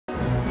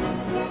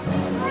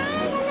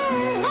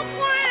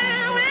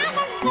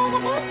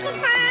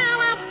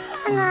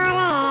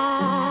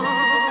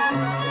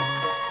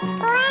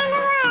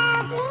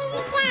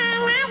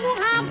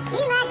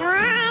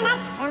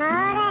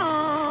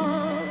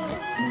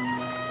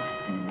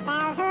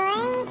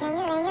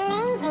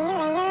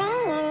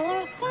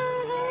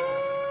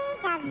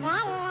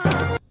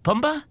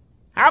Pumbaa?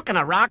 How can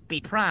a rock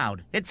be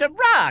proud? It's a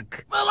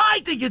rock! Well,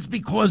 I think it's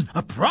because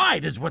a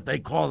pride is what they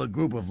call a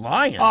group of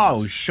lions.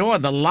 Oh, sure,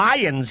 the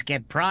lions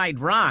get Pride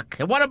Rock.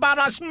 And what about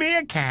us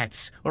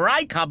meerkats? Where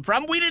I come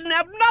from, we didn't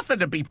have nothing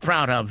to be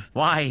proud of.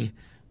 Why,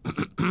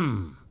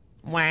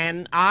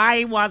 when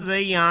I was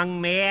a young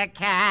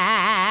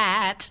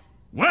meerkat...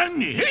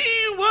 When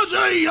he was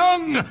a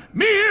young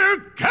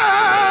meerkat!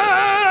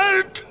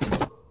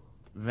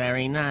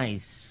 Very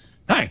nice.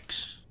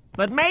 Thanks.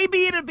 But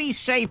maybe it'd be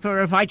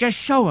safer if I just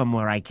show him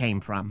where I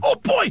came from. Oh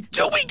boy,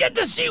 do we get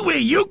to see where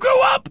you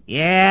grew up?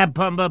 Yeah,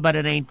 Pumbaa, but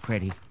it ain't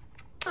pretty.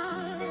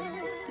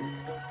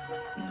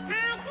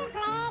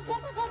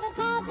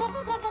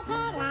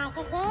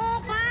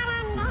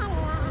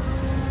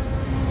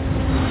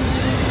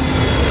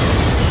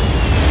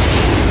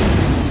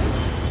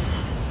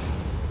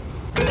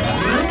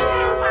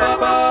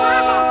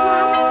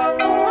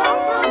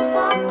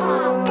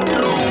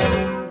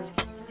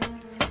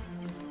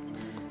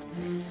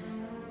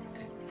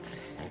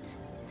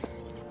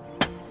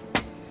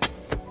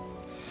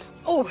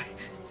 Oh,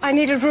 I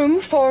need a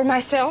room for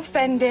myself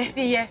and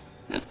the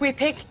wee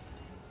pig.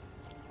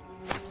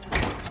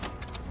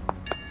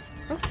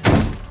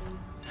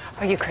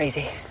 Are you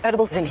crazy?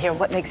 Edibles in here.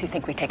 What makes you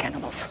think we take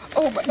animals?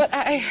 Oh, but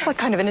I... What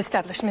kind of an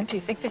establishment do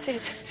you think this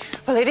is?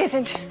 Well, it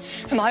isn't.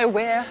 Am I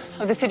aware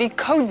of the city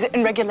codes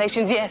and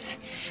regulations? Yes.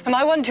 Am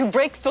I one to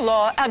break the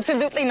law?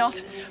 Absolutely not.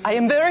 I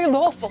am very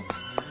lawful.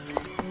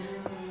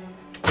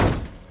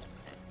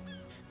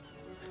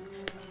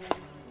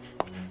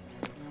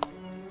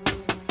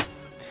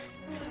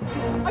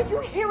 Are you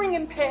hearing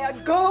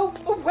impaired? Go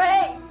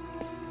away!